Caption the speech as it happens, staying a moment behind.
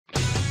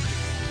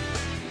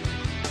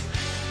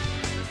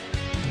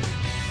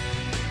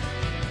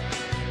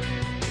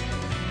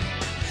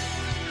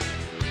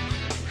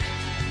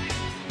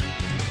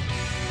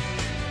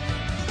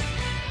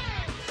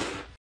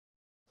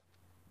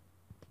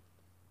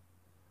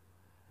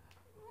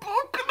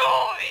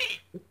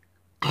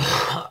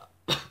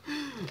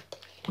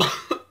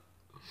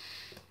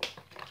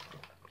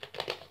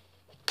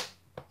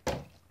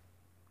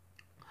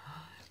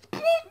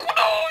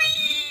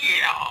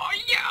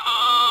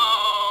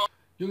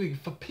Junge,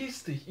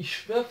 verpiss dich. Ich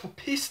schwör,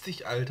 verpiss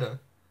dich, Alter.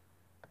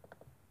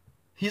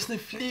 Hier ist eine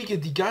Fliege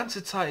die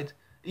ganze Zeit.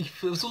 Ich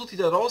versuche die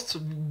da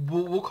rauszu...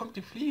 Wo kommt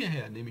die Fliege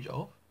her? Nehme ich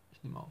auf?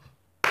 Ich nehme auf.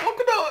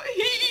 Boku no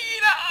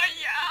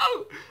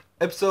Hero,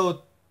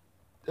 Episode...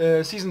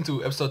 Season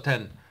 2, Episode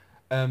 10.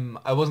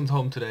 I wasn't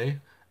home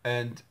today.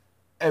 And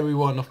every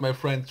one of my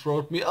friends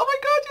wrote me, "Oh my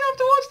god, you have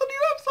to watch the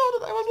new episode!"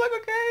 And I was like,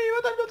 okay,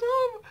 but I'm not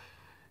home.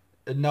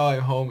 And now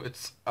I'm home.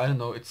 It's, I don't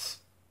know, it's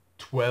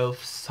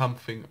 12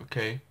 something,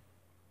 okay?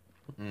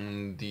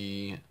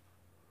 The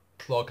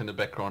clock in the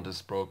background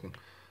is broken.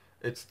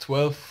 It's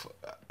 12,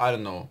 I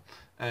don't know.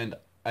 And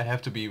I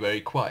have to be very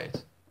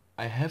quiet.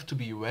 I have to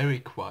be very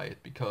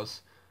quiet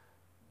because,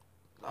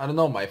 I don't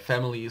know, my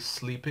family is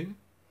sleeping.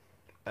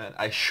 And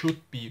I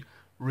should be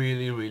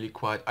really, really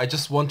quiet. I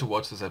just want to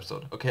watch this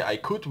episode. Okay, I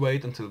could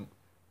wait until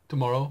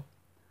tomorrow.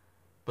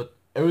 But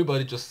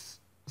everybody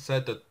just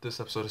said that this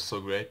episode is so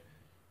great.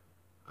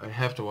 I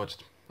have to watch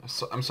it.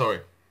 I'm sorry.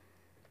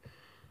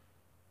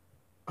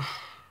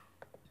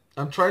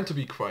 I'm trying to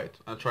be quiet.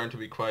 I'm trying to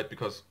be quiet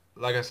because,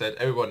 like I said,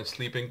 everyone is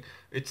sleeping.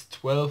 It's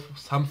 12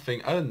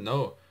 something. I don't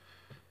know.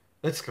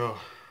 Let's go.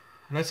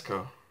 Let's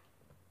go.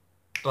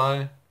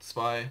 3, 2, 1.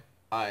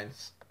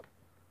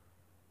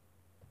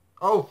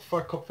 Oh,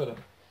 fuck, Kopfhörer.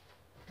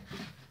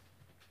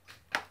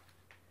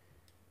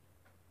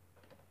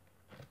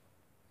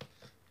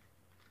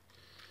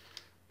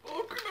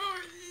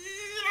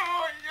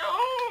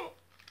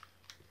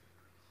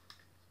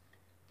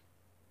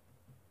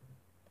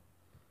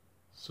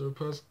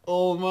 Surpass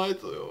all might.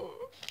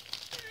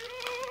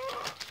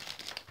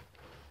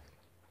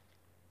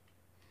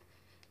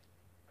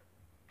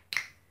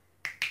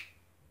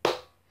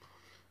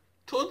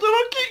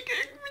 Todoroki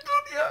gegen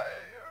Midoriya.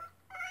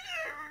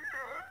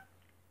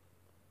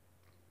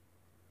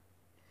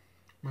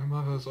 My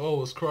mother is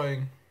always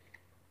crying.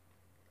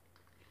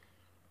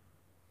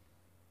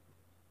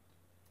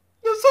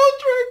 The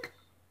soundtrack!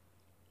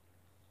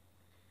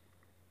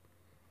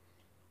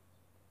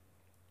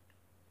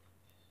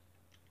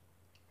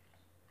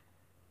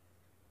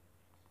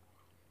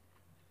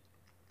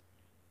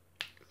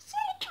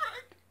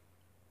 Soundtrack!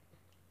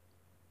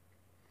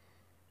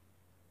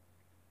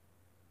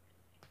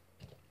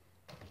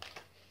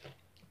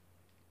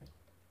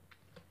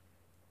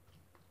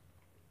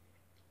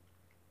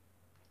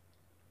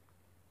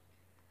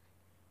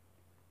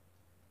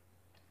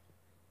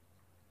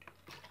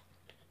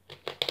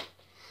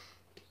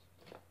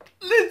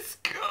 Let's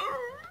go!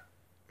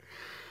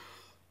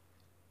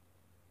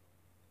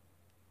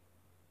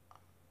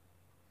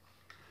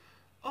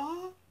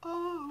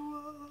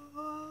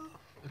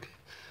 Okay.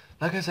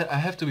 Like I said, I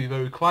have to be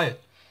very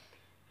quiet.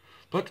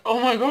 But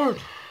oh my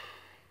god!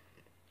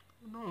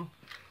 No.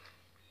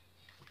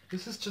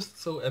 This is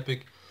just so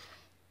epic.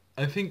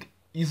 I think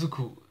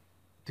Izuku,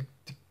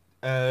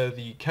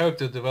 the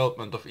character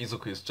development of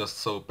Izuku is just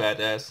so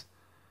badass.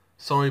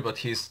 Sorry, but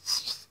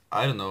he's,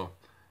 I don't know.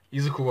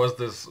 Izuku was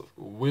this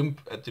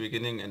wimp at the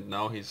beginning and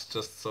now he's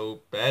just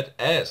so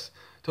badass.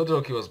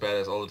 Todoroki was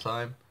badass all the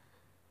time.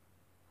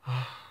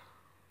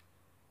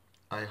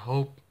 I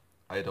hope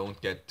I don't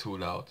get too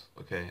loud,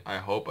 okay? I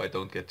hope I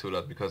don't get too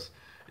loud because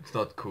it's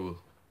not cool.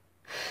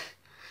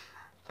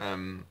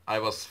 I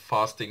was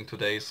fasting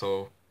today,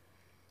 so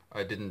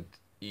I didn't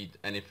eat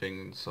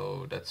anything,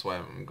 so that's why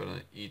I'm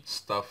gonna eat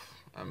stuff.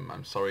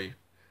 I'm sorry,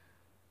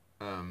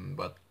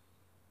 but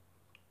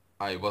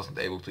I wasn't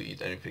able to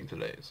eat anything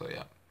today, so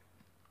yeah.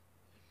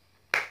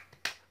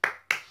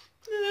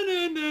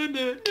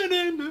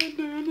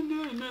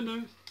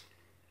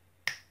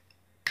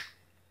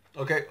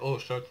 Okay, oh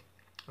shit,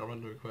 I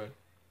went very quiet.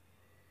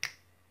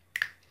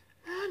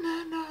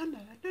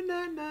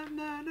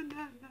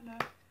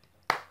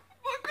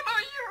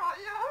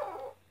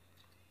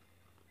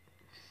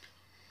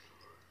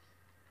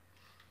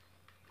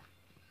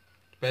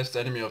 Best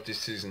anime of this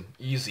season,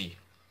 easy.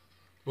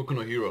 Boku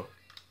no Hero.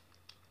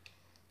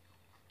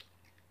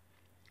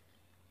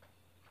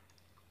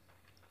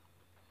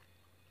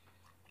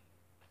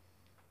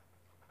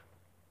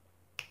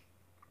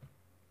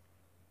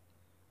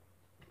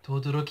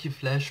 Todoroki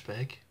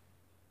flashback.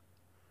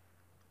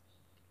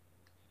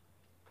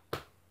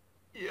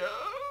 Yeah.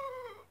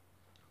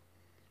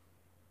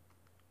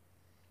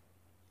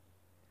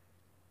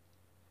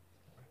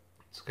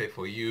 It's okay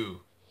for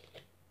you.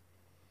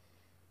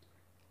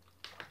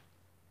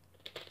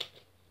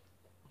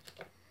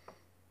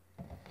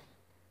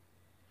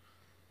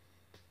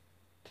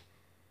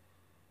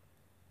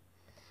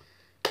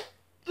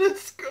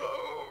 Let's go.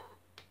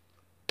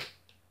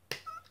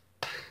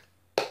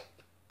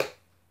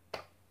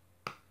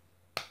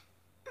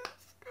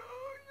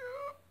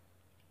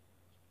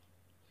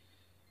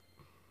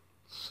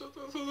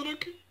 Shoto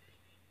Todoroki.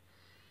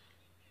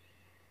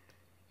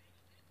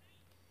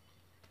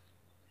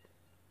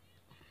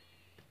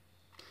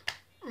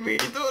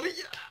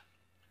 Midoriya.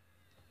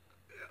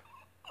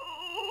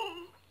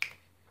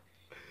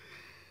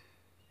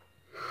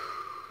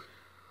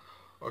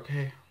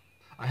 Okay,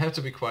 I have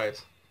to be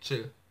quiet.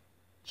 Chill.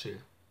 Chill.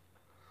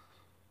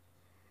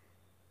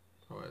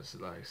 Oh, it's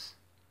nice.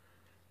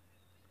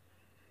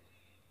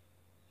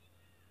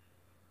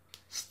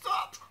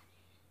 Start!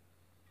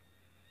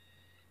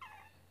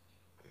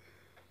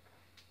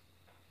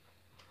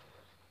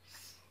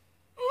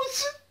 Oh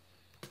shit!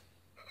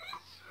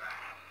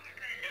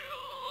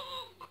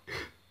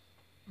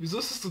 Wieso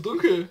ist es so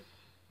dunkel?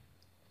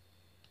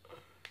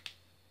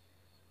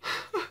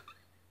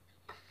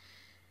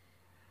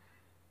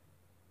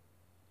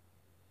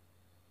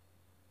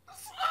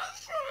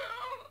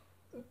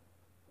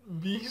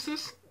 Wie hieß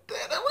es?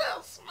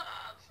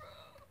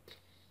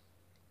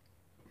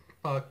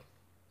 Fuck.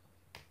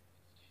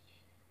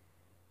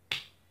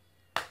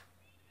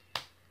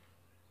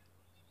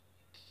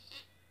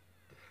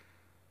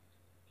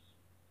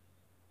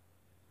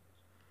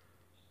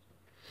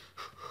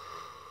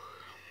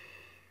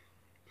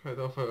 Halt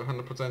auf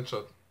 100%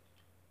 Shot.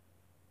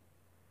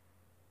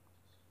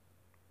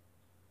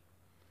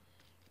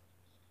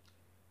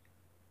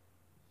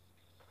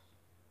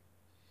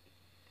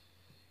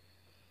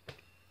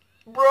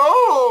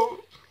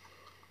 Bro!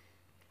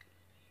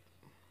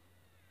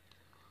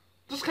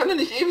 Das kann ja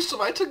nicht ewig so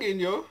weitergehen,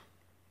 ja?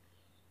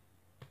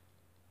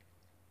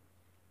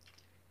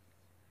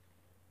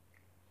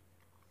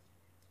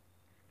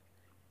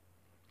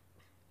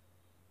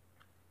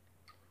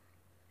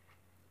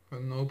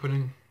 Ein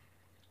Opening.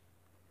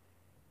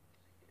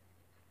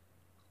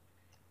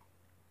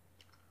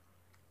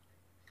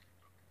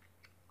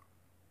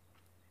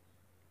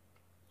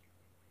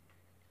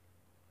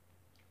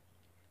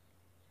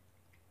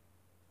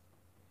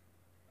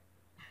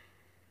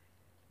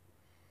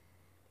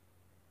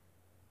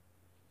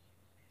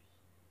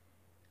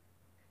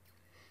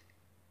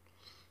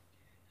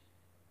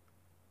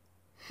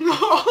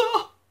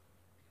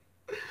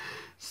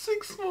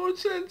 Six more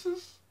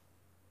chances.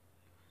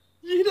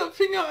 Jeder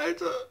Finger,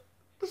 Alter.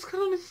 Das kann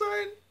doch nicht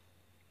sein.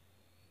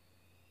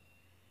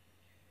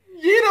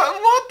 Jeder,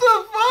 what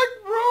the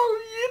fuck, bro?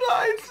 Jeder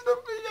einzelne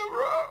Finger,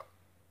 bro.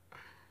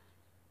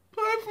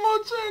 5 more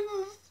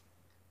chances.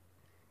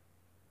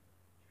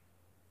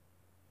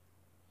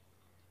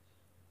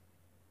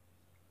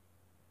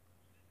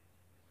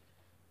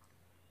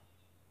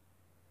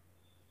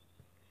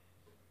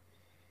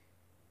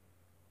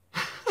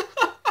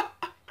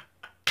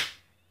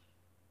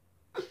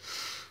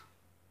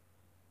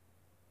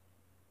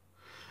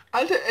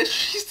 Alter, er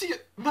schießt dich.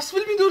 Was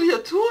will Midoriya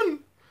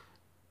tun?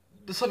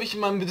 Das habe ich in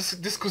meinem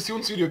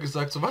Diskussionsvideo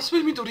gesagt. So, was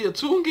will Midoriya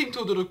tun gegen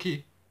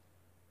Todoroki?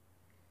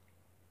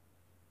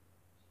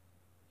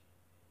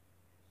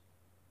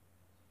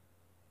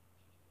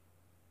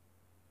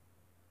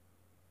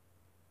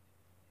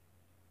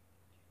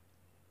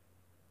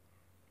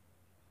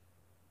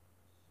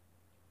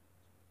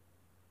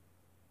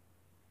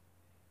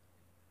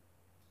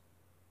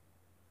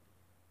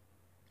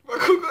 Mal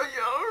gucken,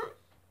 ja.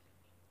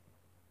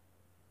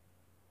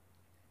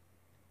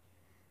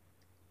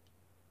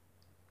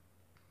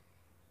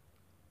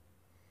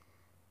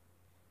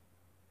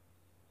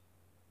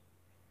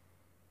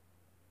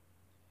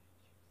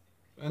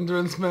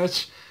 Endurance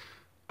match.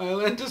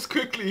 I'll end this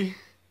quickly.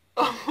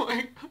 Oh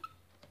mein Gott.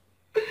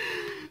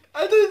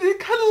 Alter, der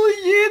kann doch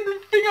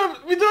jeden Finger.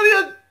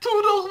 Midoriya,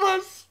 tu doch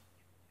was.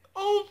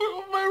 Oh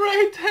my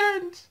right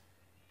hand.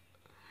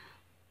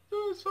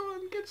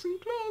 Someone gets in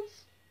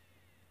close.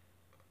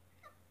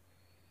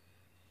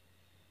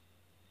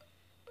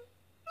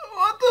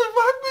 What the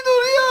fuck,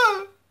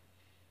 Midoriya?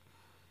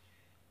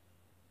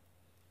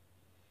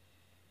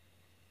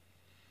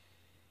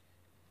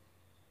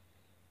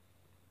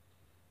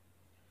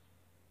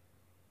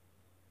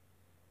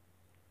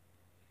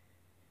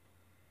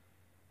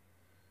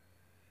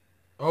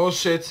 Oh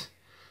shit.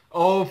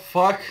 Oh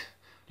fuck.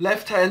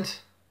 Left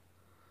hand.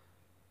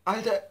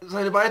 Alter,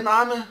 seine beiden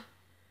Arme.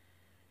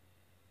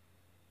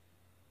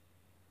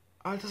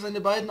 Alter, seine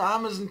beiden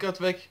Arme sind gerade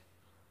weg.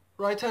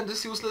 Right hand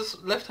is useless,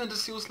 left hand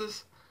is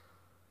useless.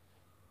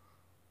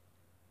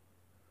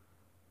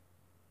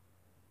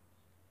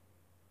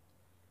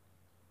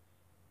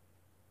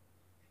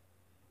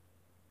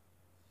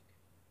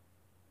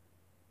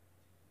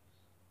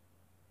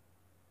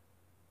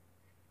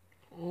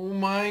 Oh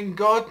mein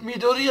Gott,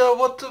 Midoriya,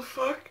 what the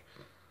fuck?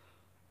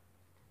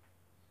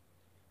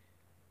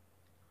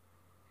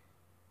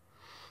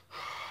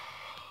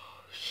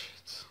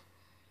 Shit.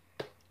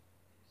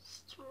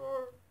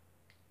 Strong.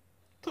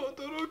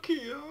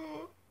 Todoroki, ja.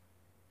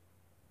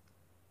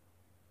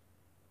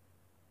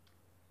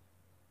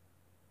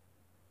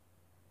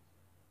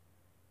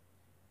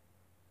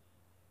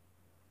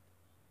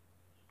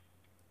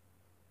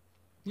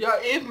 Ja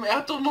eben, er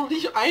hat doch noch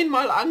nicht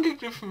einmal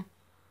angegriffen.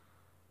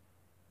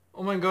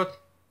 Oh mein Gott.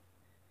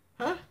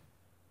 Hä?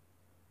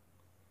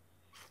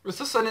 Ist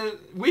das seine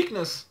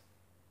Weakness?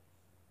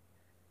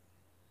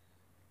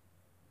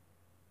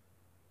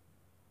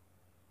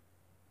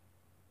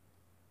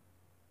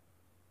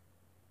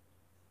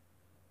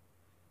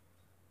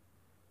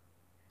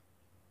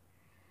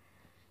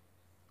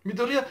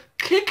 Midoriya,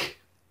 kick!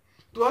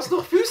 Du hast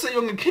noch Füße,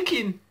 Junge, kick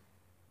ihn!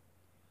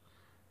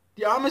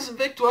 Die Arme sind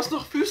weg, du hast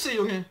noch Füße,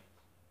 Junge!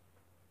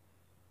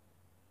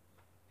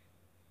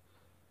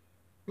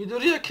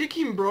 Midoriya, kick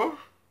ihn, Bro!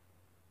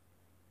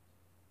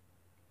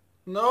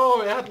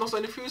 No, er hat noch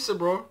seine Füße,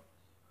 Bro.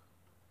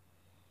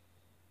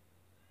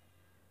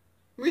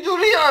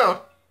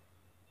 Midoriya!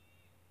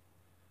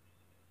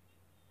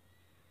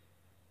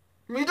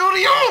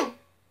 Midoriya!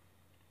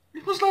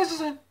 Ich muss leise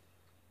sein.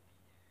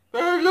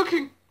 Where are you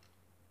looking?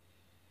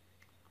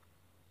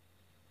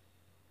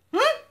 Hm?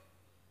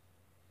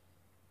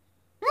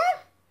 Hm?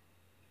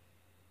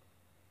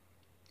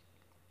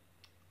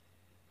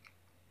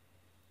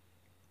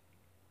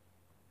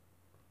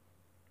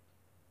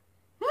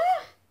 Hm?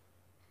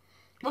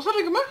 Was hat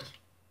er gemacht?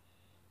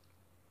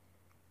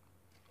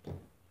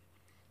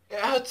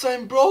 Er hat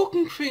seinen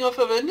Broken Finger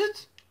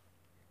verwendet?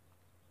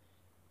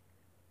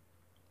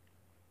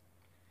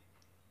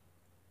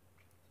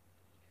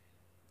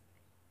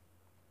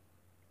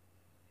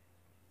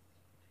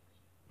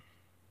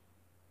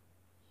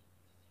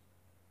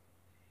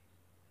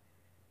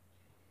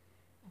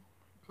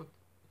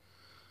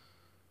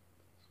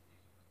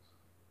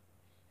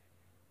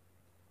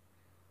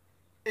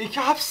 Ich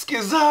hab's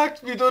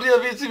gesagt,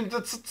 Midoriya will ihn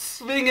dazu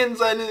zwingen,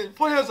 seine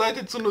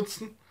Feuerseite zu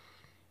nutzen.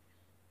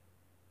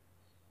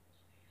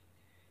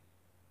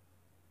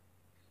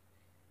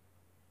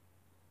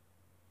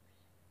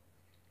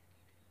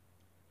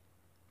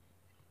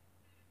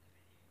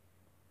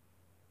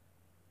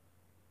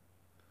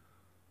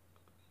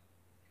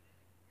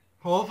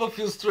 Half of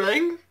your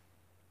strength?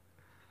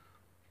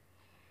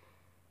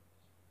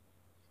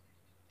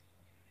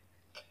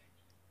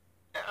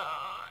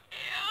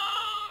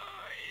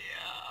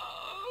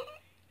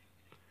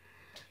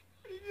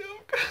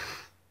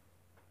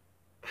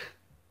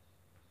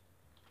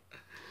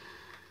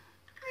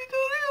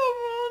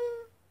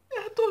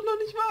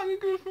 Nicht mal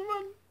angegriffen,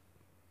 Mann.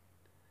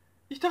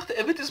 Ich dachte,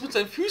 er wird es mit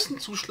seinen Füßen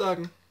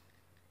zuschlagen.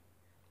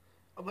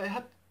 Aber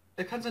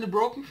er kann seine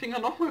Broken Finger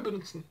nochmal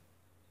benutzen.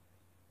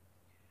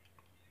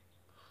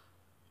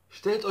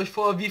 Stellt euch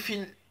vor, wie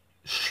viel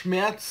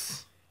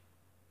Schmerz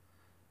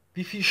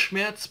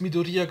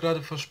Midoriya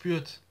gerade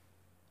verspürt.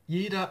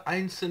 Jeder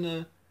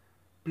einzelne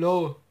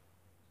Blow.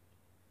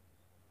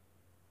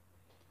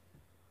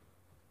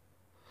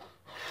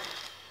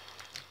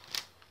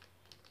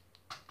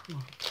 Oh,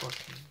 fuck.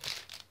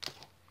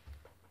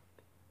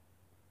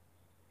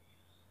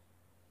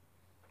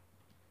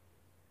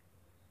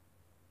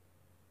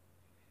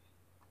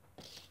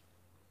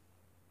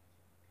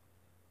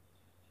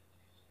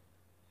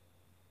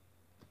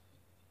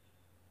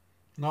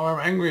 Now I'm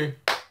angry.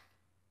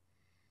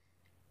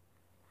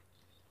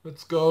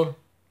 Let's go.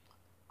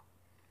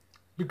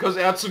 Because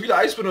er hat zu viel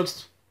Eis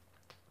benutzt.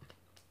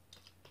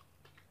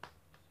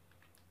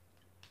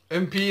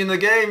 MP in the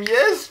game,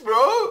 yes,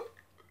 bro!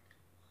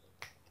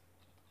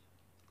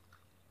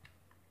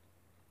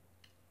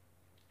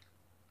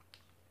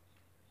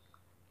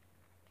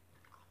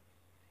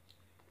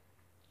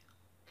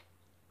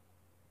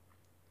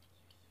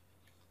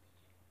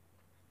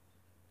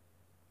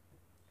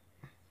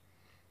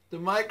 The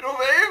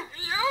microwave,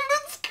 yo,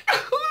 let's go,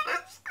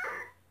 let's go.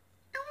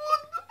 I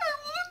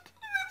want,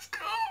 let's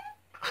go.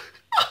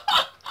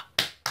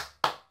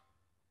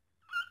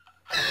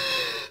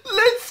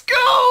 Let's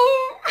go.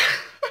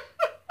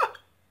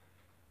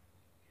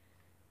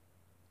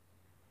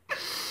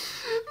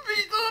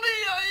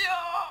 Midoriya, ja.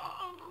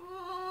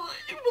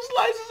 Ich muss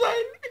leise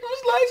sein, ich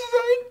muss leise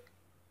sein.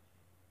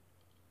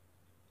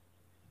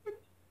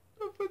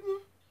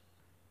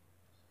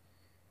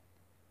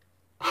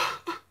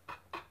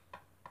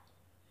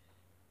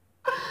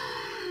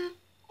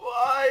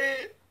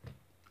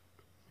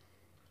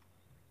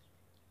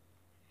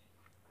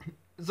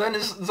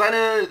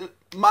 Seine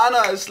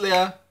Mana ist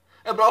leer.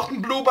 Er braucht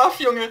einen Blue Buff,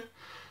 Junge.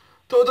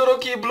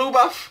 Todoroki, Blue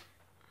Buff.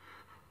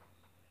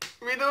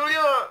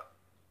 Midoriya.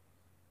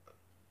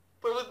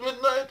 But at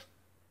midnight.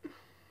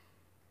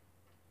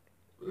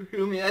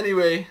 Heal me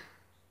anyway.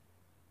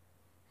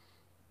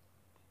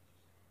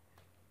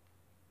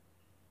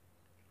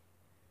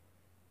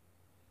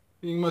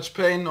 Being much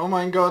pain, oh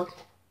my god.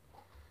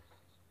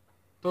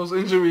 Those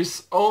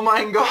injuries, oh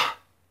my god.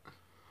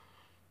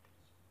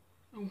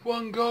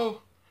 One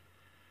go.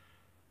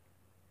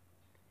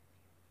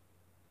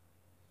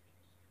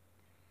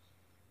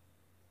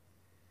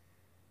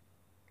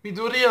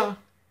 Midoriya.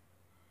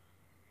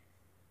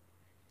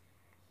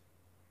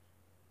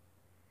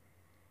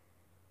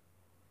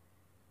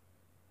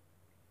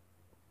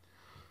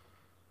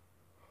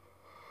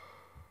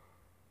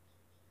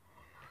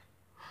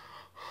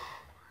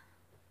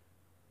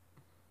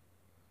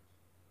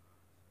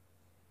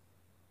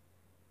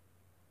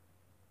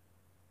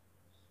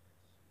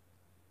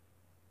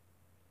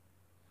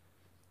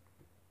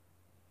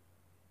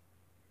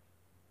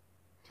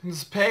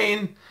 Intense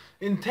Pain,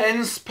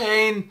 Intense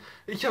Pain.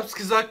 Ich hab's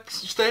gesagt,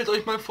 stellt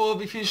euch mal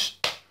vor, wie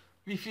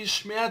viel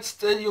Schmerz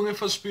der Junge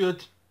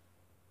verspürt.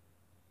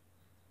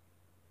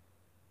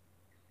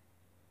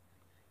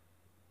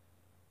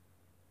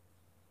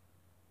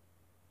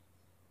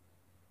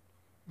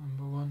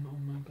 Number one, oh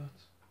mein Gott.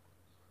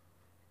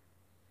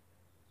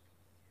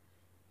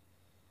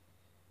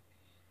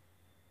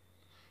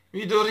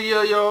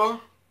 Midoriya,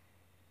 yo.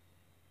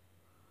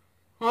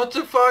 What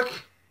the fuck?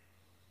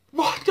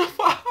 What the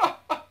fuck?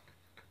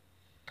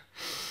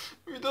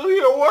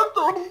 Midoriya, what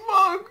the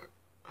fuck?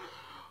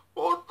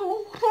 What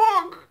the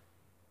fuck?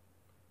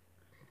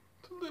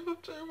 To live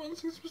up to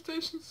everyone's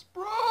expectations,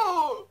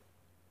 bro!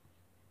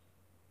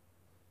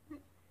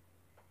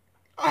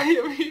 I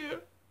am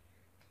here.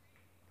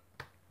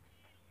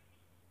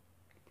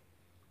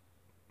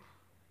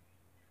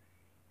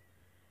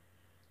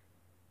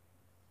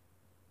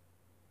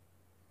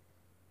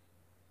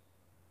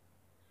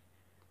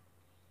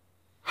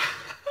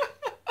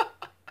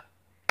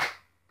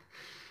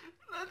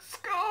 Let's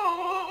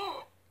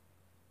go!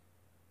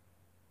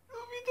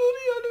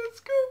 Midoriya, let's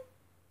go!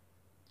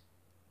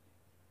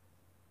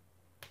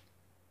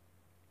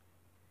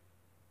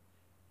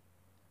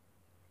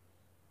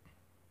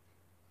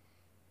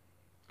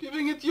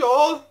 Giving it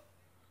your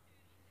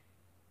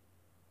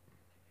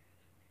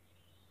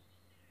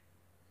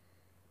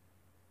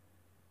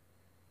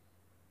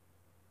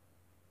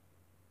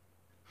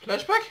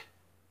Flashback?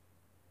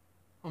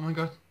 Oh mein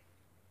Gott.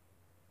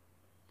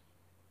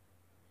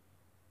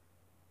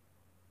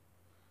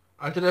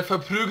 Alter, der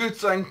verprügelt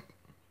sein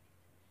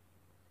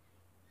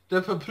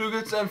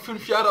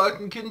 5 Jahre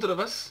alten Kind, oder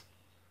was?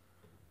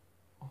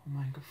 Oh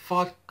mein Gott,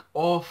 fuck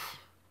off.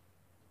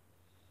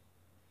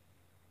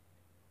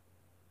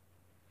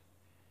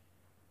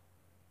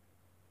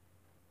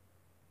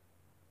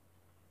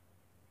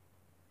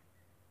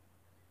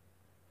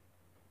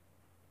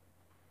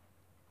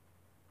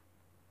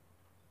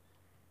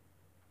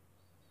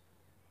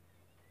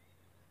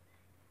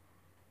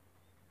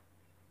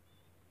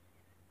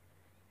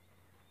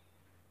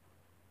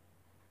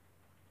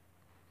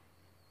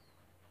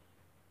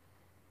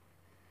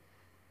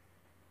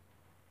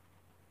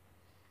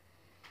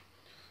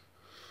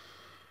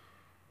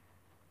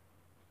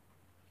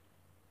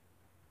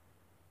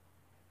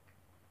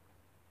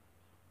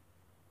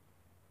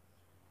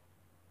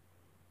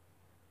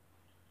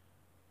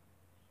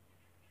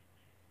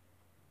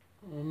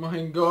 Oh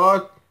mein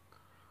Gott.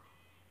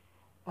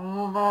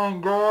 Oh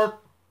mein Gott.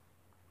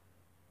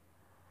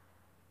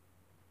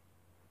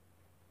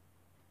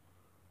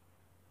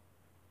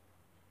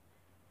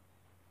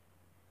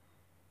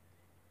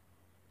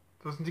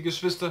 Das sind die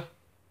Geschwister.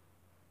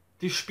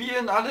 Die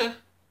spielen alle.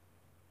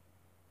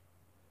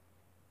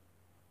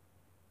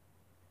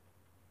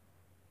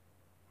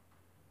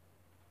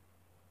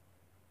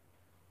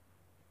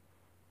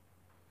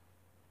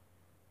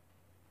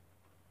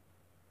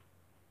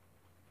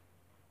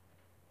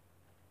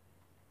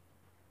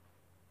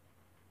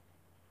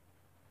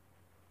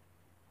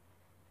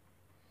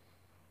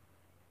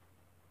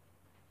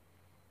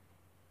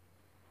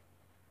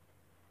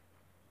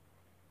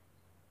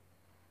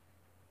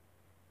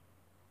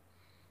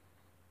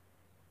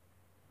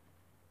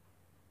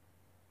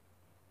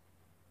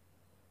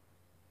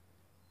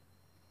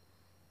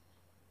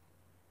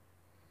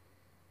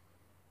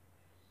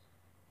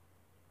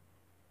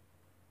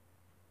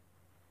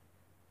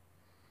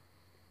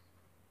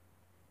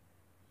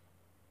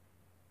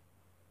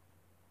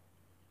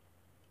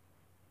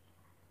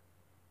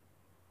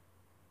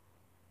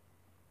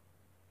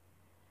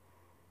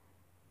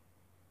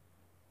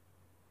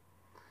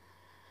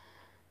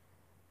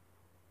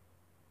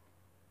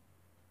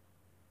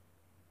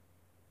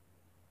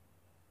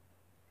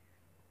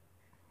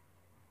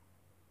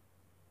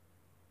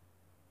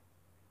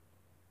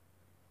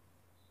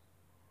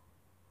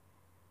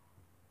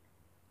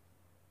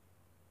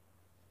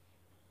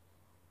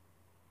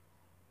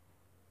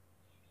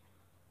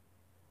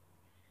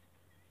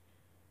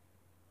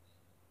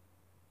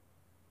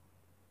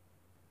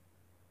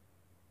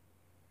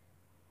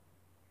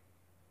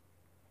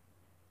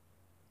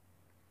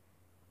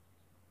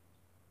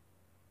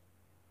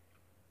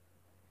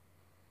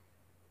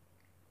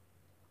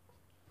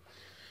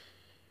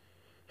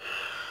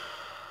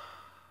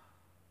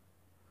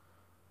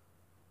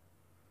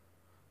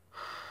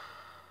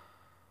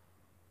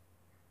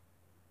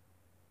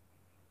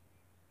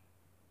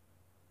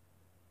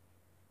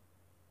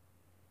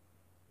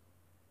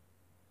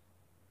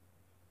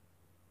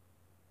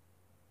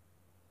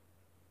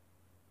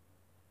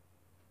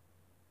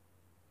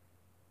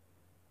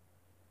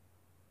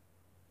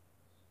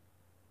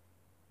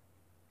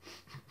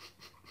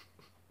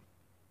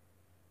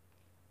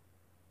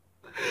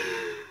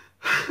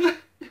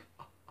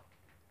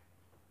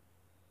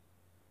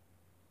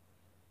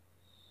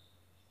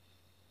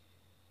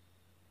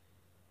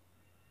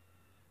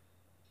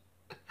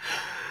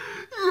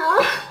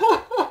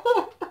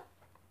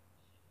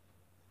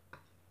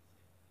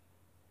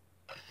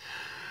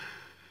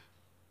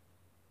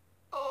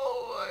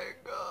 Oh mein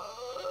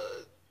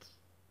Gott.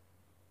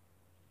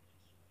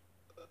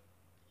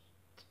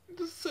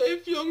 The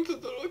safe young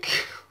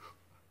Todoroki.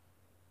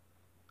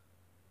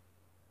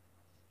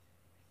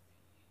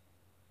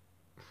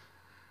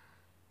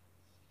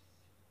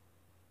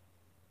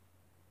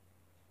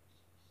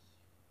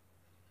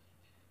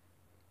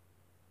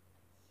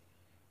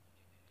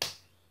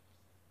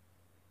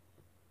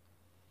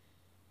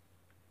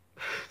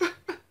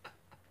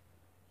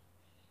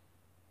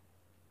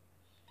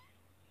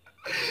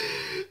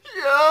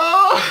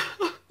 Ja!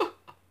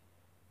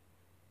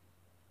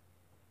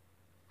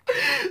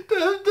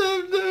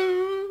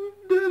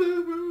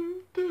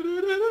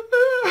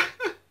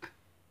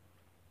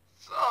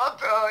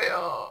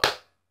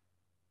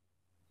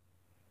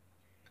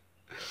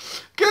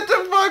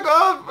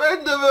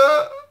 Ende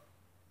war.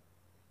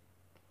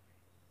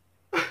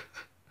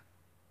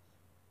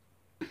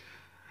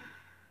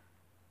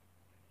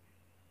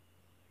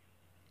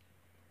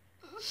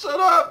 Shut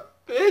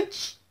up,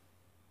 bitch!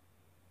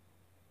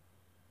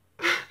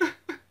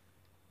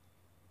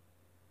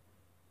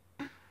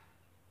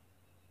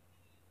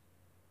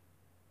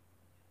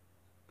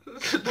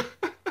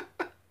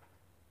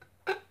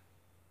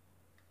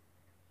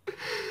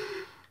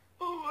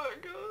 Oh my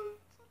god.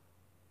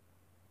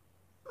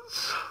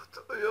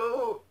 Shoto,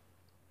 yo.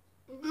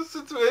 This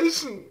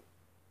situation.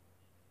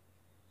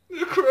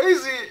 You're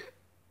crazy.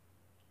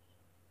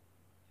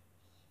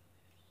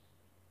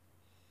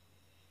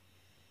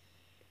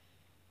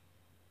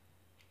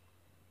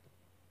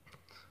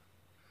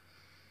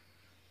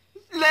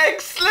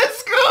 Lex,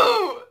 let's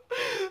go!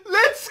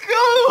 Let's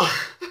go!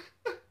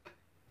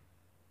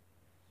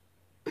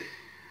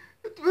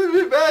 It will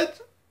be bad.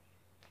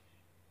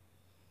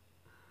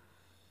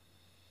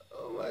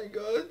 Oh my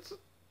god.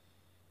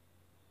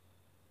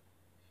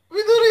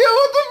 Midoriya,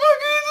 what the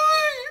fuck are you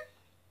doing?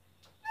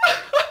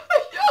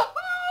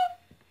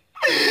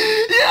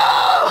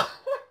 Yeah!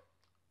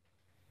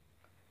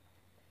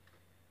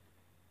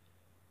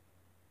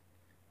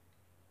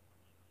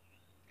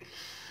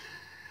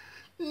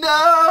 No!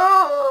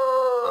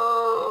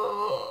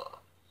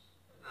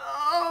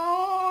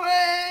 No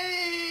way!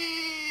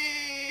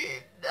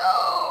 No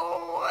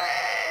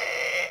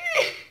way!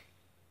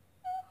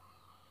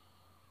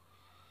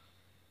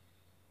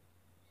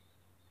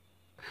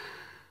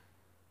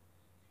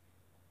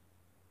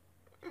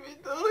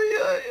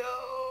 Midoriya, yo!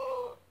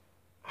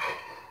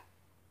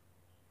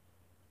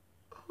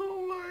 Oh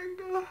my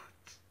god!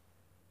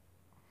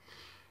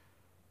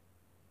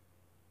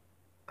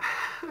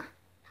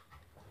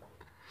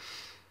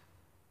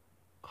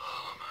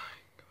 Oh my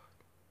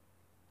god!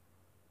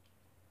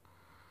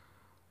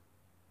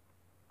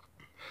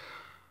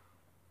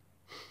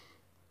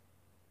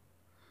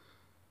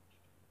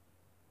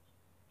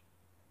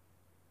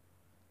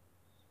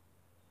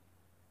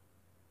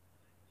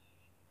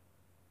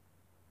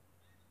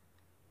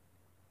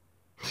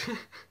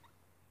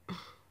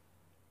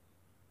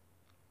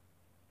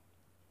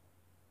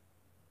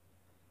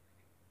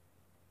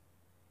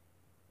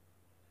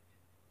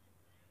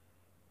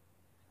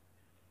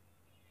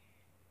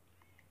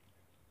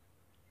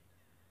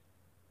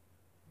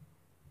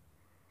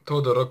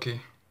 Todoroki.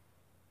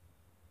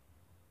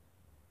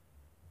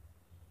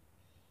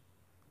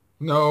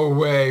 No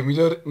way,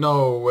 Midori.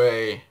 No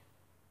way.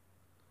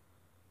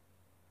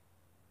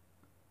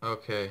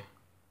 Okay.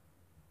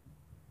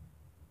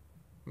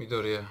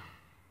 Midoriya.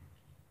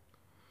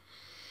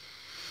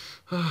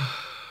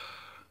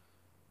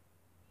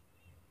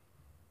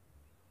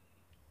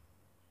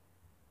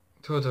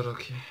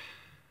 Todoroki.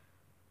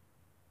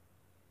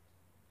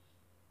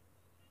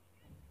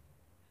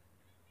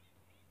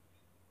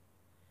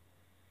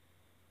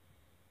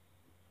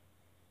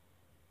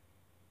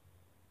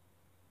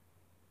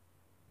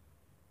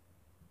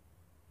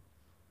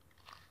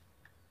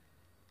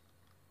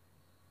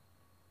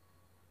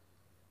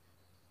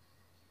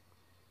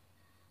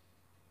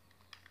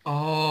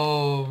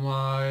 Oh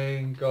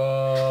mein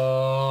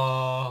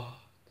Gott.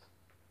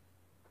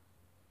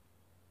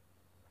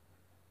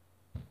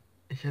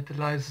 Ich hätte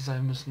leise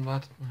sein müssen,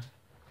 wartet mal.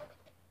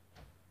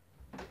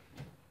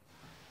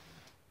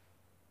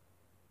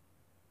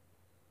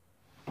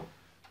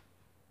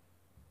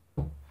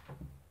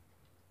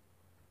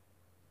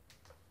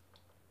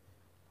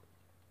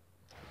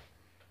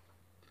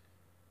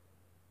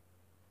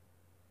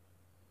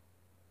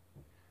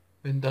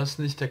 Wenn das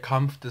nicht der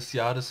Kampf des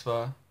Jahres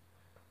war,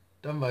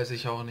 dann weiß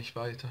ich auch nicht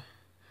weiter.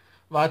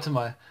 Warte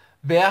mal,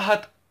 wer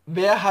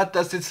hat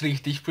das jetzt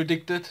richtig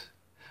predicted?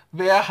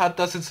 Wer hat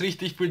das jetzt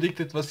richtig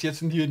predicted, was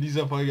jetzt in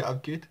dieser Folge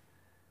abgeht?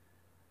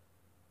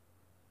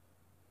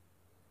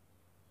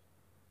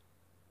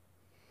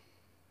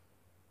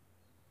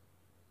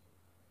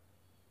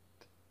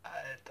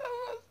 Alter,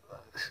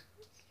 was?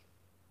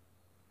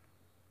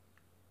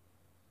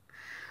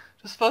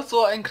 Das war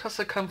so ein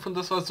krasser Kampf und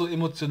das war so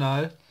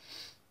emotional.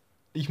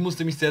 Ich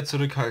musste mich sehr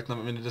zurückhalten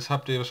am Ende. Das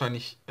habt ihr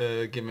wahrscheinlich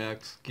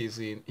gemerkt,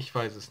 gesehen. Ich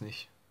weiß es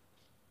nicht.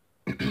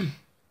 Ich bin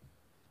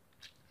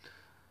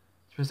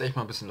jetzt echt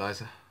mal ein bisschen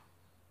leise.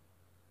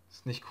 Das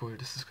ist nicht cool.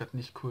 Das ist gerade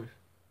nicht cool.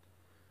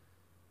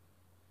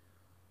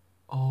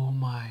 Oh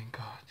mein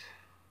Gott.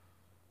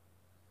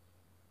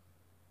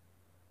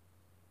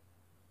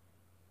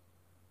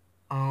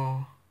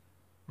 Oh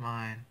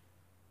mein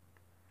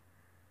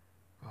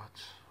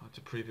Gott.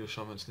 Die Preview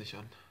schauen wir uns nicht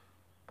an.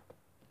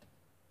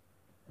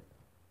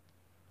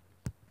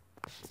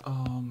 Oh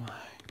mein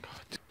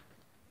Gott.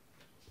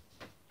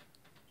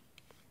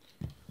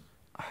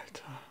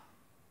 Alter.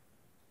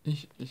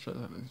 Ich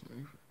weiß nicht.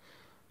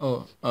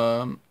 Oh,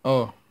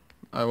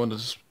 I want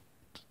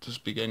to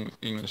speak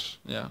English.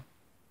 Yeah.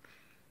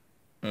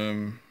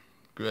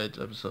 Great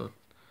episode.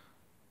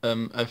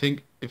 I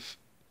think if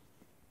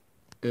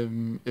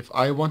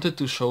I wanted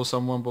to show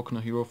someone Boku no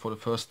Hero for the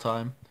first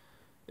time,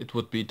 it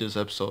would be this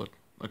episode.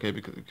 Okay,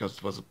 because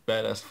it was a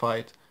badass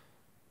fight.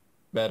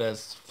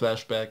 badass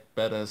flashback,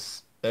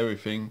 badass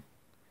everything,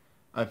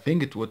 I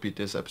think it would be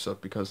this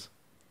episode, because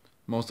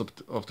most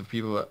of the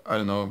people, I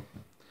don't know,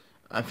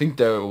 I think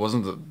there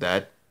wasn't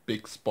that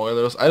big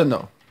spoilers. I don't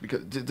know,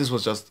 because this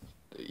was just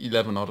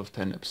 11 out of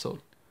 10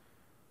 episode.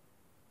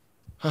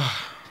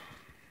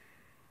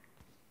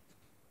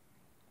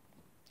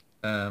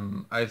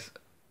 I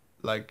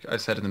like I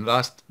said in the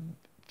last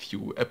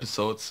few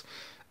episodes,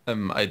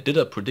 I did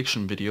a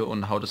prediction video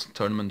on how this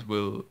tournament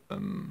will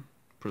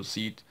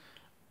proceed,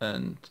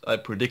 and I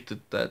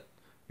predicted that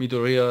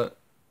Midoriya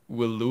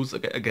will lose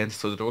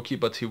against Todoroki,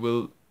 but he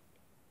will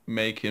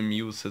make him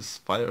use his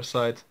fire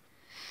side.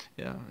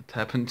 Yeah, it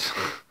happened.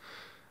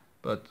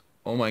 But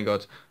oh my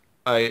god,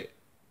 I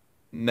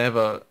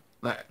never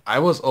like I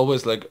was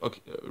always like,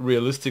 okay,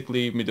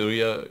 realistically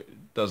Midoriya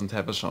doesn't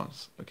have a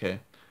chance. Okay,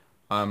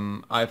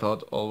 I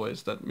thought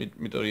always that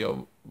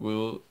Midoriya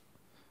will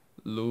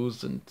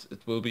lose, and it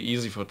will be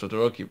easy for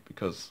Todoroki,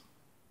 because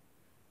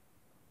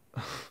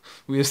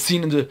we have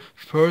seen in the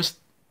first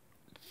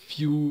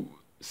few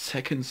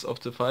seconds of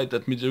the fight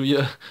that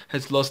Midoriya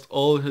has lost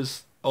all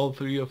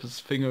three of his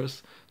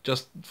fingers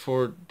just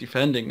for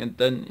defending, and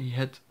then he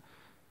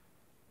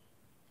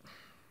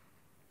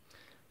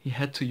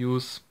had to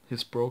use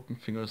his broken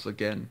fingers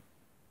again.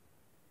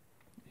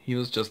 He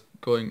was just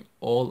going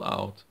all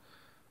out.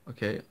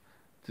 Okay,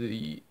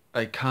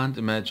 I can't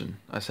imagine.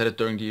 I said it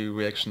during the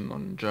reaction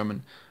on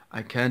German.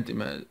 I can't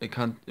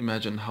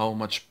imagine how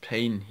much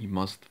pain he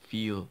must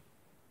feel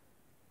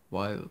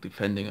while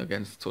defending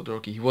against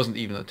Todoroki. He wasn't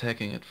even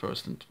attacking at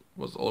first and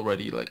was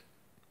already like.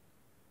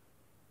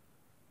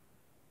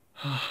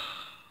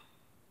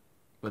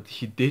 But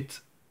he did.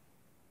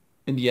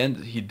 In the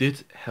end, he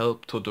did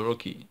help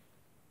Todoroki.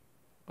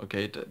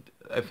 Okay,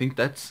 I think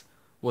that's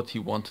what he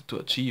wanted to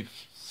achieve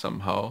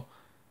somehow.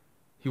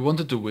 He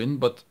wanted to win,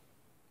 but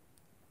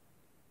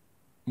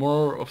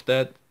more of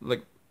that,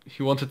 like,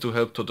 he wanted to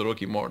help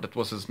Todoroki more. That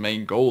was his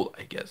main goal,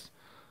 I guess.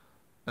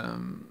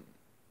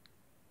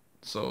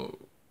 So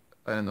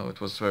I don't know.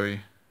 It was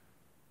very.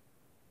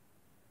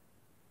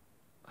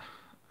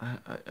 I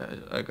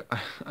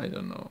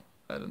don't know.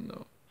 I don't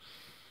know.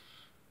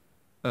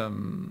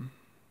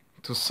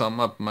 To sum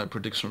up my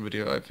prediction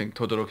video, I think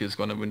Todoroki is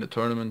gonna win the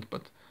tournament,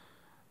 but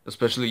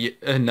especially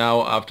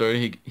now after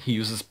he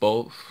uses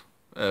both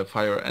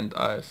fire and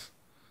ice.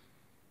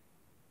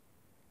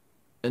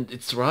 And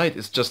it's right.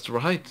 It's just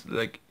right.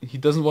 Like, he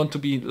doesn't want to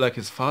be like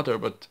his father,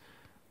 but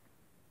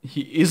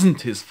he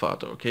isn't his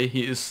father. Okay,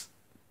 he is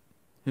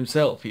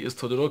himself. He is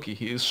Todoroki.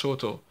 He is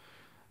Shoto,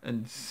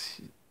 and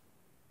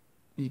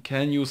he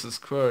can use his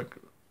quirk.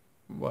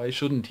 Why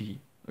shouldn't he?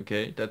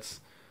 Okay,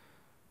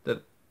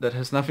 that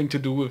has nothing to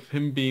do with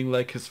him being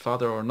like his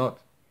father or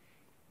not,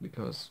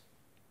 because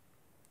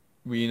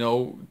we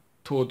know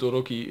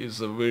Todoroki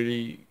is a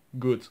really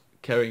good,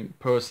 caring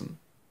person.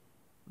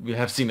 We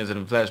have seen it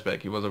in the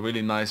flashback. He was a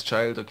really nice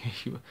child. Okay,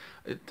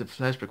 the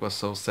flashback was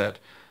so sad.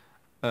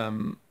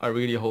 I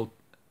really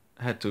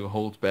had to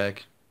hold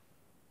back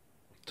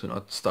to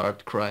not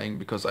start crying,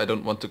 because I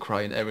don't want to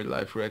cry in every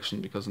live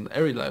reaction, because in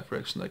every live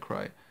reaction I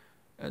cry,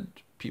 and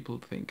people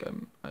think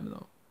I don't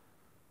know.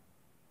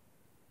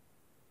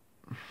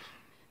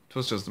 It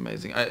was just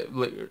amazing. I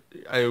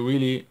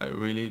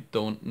really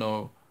don't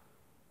know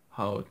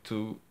how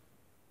to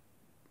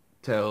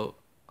tell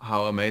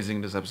how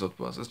amazing this episode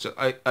was. It's just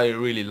I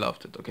really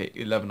loved it. Okay,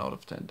 11 out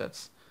of 10.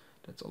 That's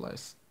all I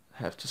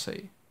have to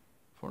say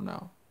for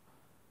now.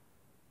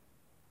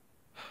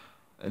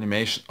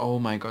 Animation. Oh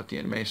my god, the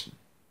animation.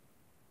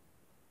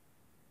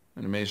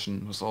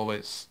 Animation was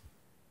always,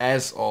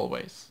 as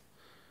always.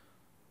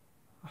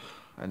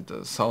 And the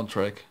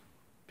soundtrack,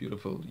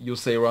 beautiful. You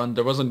Say Run.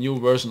 There was a new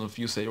version of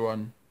You Say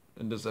Run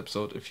in this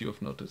episode, if you have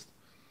noticed.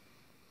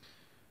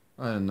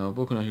 I don't know.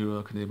 Boku no Hero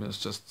Academia is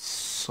just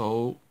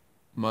so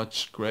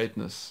much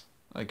greatness.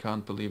 I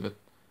can't believe it.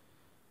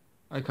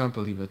 I can't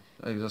believe it.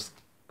 I just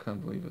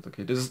can't believe it.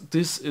 Okay,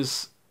 this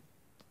is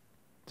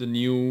the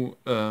new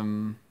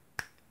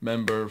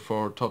member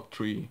for top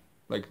 3.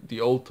 Like,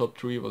 the old top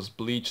 3 was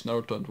Bleach,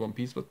 Naruto, and One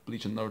Piece, but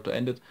Bleach and Naruto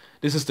ended.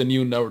 This is the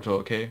new Naruto,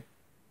 okay?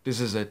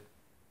 This is it.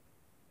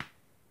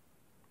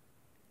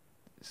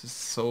 This is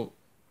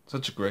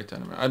such a great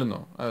anime. I don't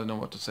know. I don't know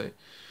what to say.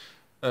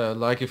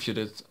 Like if you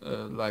did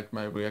like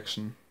my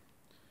reaction.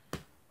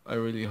 I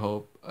really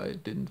hope I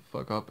didn't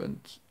fuck up and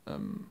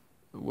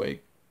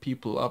wake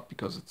people up,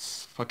 because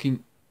it's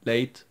fucking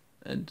late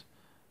and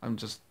I'm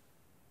just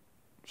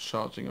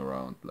shouting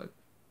around like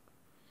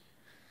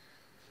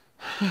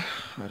I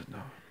don't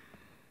know.